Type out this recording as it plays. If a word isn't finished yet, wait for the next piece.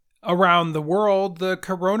Around the world, the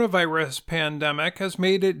coronavirus pandemic has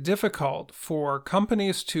made it difficult for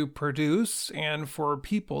companies to produce and for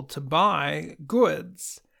people to buy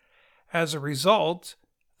goods. As a result,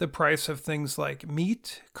 the price of things like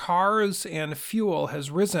meat, cars, and fuel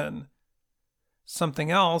has risen.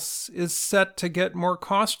 Something else is set to get more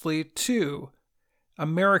costly, too: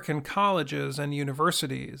 American colleges and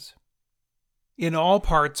universities. In all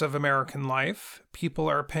parts of American life, people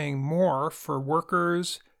are paying more for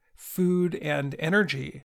workers, food, and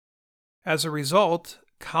energy. As a result,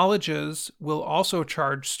 colleges will also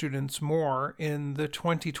charge students more in the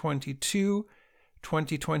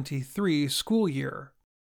 2022-2023 school year.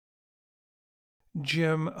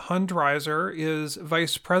 Jim Hundreiser is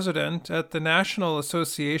vice president at the National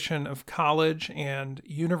Association of College and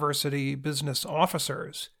University Business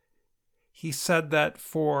Officers. He said that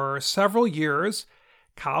for several years,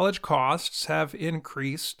 college costs have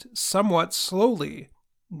increased somewhat slowly.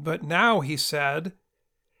 But now, he said,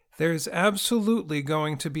 there's absolutely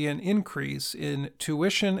going to be an increase in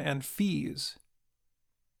tuition and fees.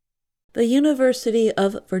 The University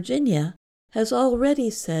of Virginia has already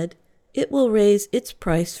said it will raise its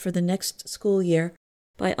price for the next school year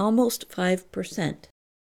by almost 5%.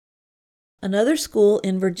 Another school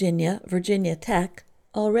in Virginia, Virginia Tech,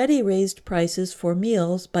 already raised prices for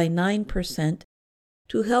meals by 9%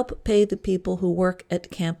 to help pay the people who work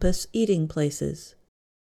at campus eating places.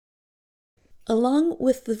 Along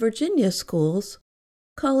with the Virginia schools,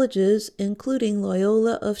 colleges including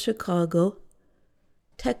Loyola of Chicago,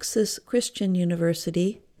 Texas Christian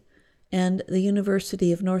University, and the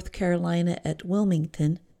University of North Carolina at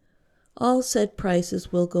Wilmington all said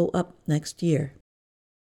prices will go up next year.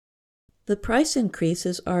 The price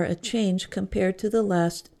increases are a change compared to the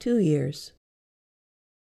last 2 years.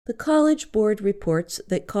 The College Board reports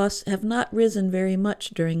that costs have not risen very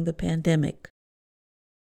much during the pandemic.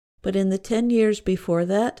 But in the 10 years before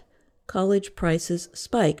that, college prices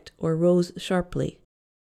spiked or rose sharply.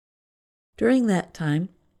 During that time,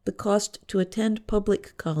 the cost to attend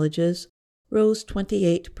public colleges rose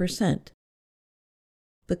 28%.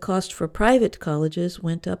 The cost for private colleges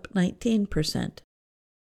went up 19%.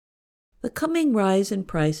 The coming rise in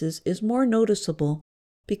prices is more noticeable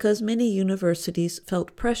because many universities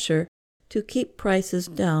felt pressure to keep prices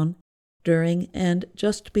down during and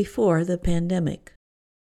just before the pandemic.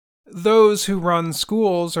 Those who run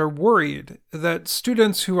schools are worried that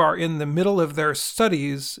students who are in the middle of their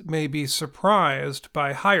studies may be surprised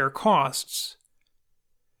by higher costs.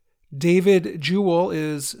 David Jewell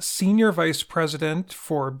is Senior Vice President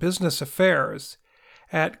for Business Affairs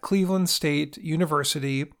at Cleveland State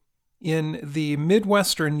University in the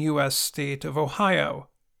Midwestern U.S. state of Ohio.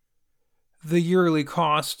 The yearly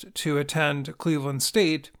cost to attend Cleveland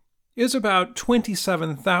State is about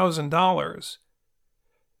 $27,000.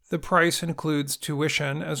 The price includes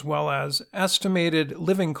tuition as well as estimated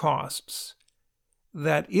living costs.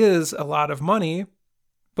 That is a lot of money,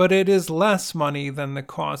 but it is less money than the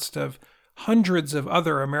cost of hundreds of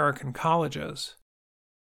other American colleges.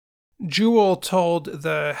 Jewell told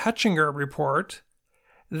the Hechinger Report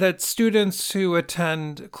that students who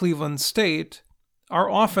attend Cleveland State are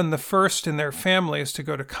often the first in their families to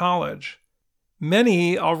go to college.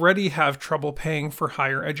 Many already have trouble paying for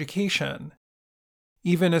higher education.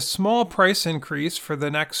 Even a small price increase for the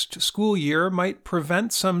next school year might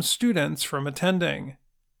prevent some students from attending.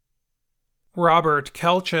 Robert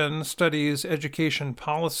Kelchen studies education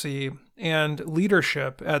policy and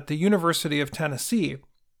leadership at the University of Tennessee.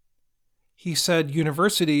 He said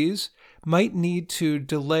universities might need to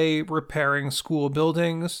delay repairing school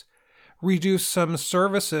buildings, reduce some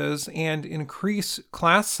services, and increase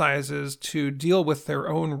class sizes to deal with their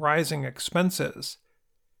own rising expenses.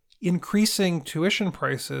 Increasing tuition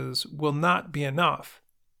prices will not be enough.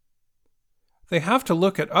 They have to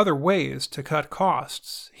look at other ways to cut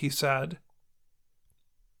costs, he said.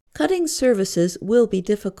 Cutting services will be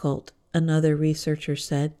difficult, another researcher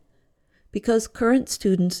said, because current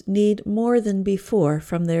students need more than before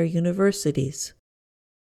from their universities.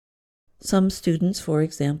 Some students, for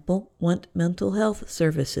example, want mental health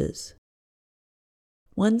services.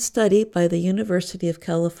 One study by the University of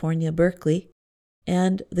California, Berkeley,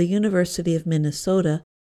 and the University of Minnesota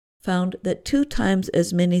found that 2 times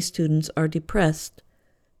as many students are depressed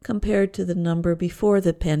compared to the number before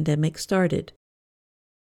the pandemic started.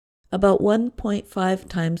 About 1.5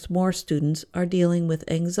 times more students are dealing with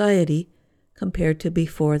anxiety compared to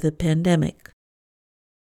before the pandemic.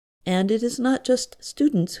 And it is not just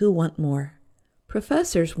students who want more.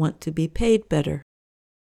 Professors want to be paid better.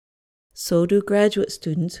 So do graduate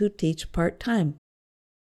students who teach part-time.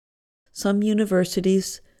 Some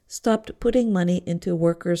universities stopped putting money into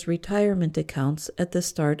workers' retirement accounts at the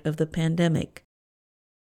start of the pandemic,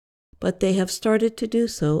 but they have started to do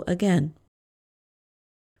so again.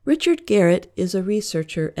 Richard Garrett is a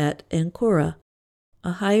researcher at Ancora,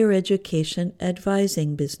 a higher education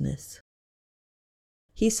advising business.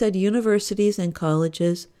 He said universities and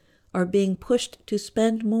colleges are being pushed to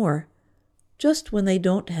spend more just when they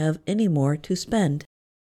don't have any more to spend.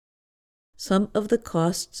 Some of the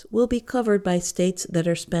costs will be covered by states that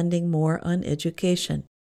are spending more on education.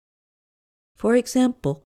 For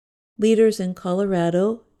example, leaders in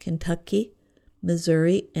Colorado, Kentucky,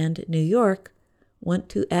 Missouri, and New York want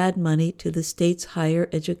to add money to the state's higher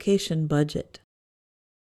education budget.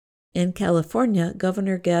 In California,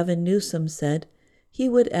 Governor Gavin Newsom said he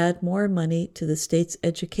would add more money to the state's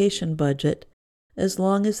education budget as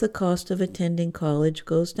long as the cost of attending college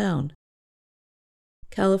goes down.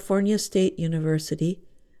 California State University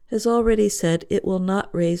has already said it will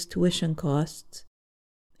not raise tuition costs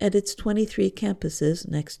at its 23 campuses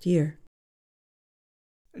next year.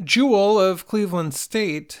 Jewell of Cleveland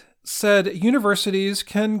State said universities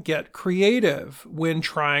can get creative when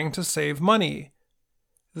trying to save money.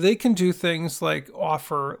 They can do things like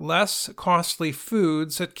offer less costly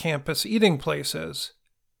foods at campus eating places.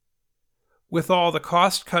 With all the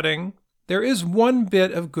cost cutting, there is one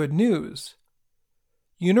bit of good news.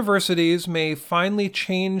 Universities may finally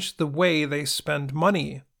change the way they spend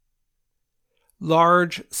money.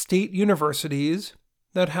 Large state universities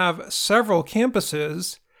that have several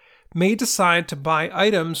campuses may decide to buy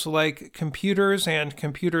items like computers and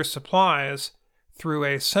computer supplies through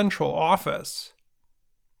a central office.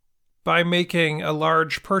 By making a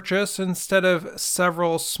large purchase instead of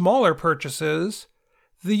several smaller purchases,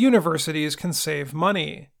 the universities can save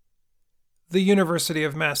money. The University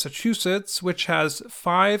of Massachusetts, which has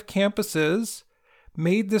 5 campuses,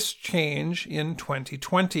 made this change in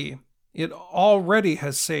 2020. It already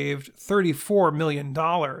has saved $34 million.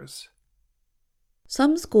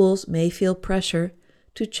 Some schools may feel pressure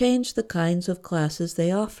to change the kinds of classes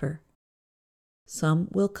they offer. Some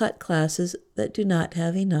will cut classes that do not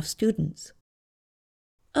have enough students.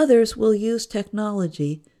 Others will use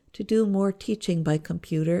technology to do more teaching by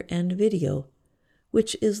computer and video,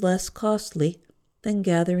 which is less costly than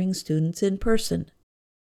gathering students in person.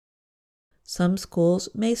 Some schools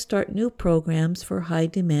may start new programs for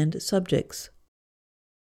high-demand subjects.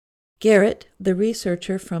 Garrett, the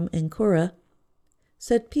researcher from Ancora,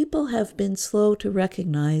 said people have been slow to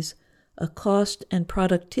recognize a cost and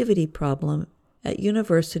productivity problem at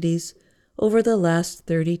universities over the last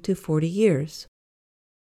 30 to 40 years.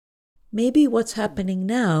 Maybe what's happening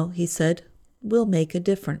now, he said, will make a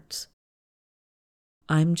difference.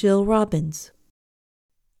 I'm Jill Robbins.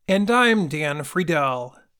 And I'm Dan Friedel.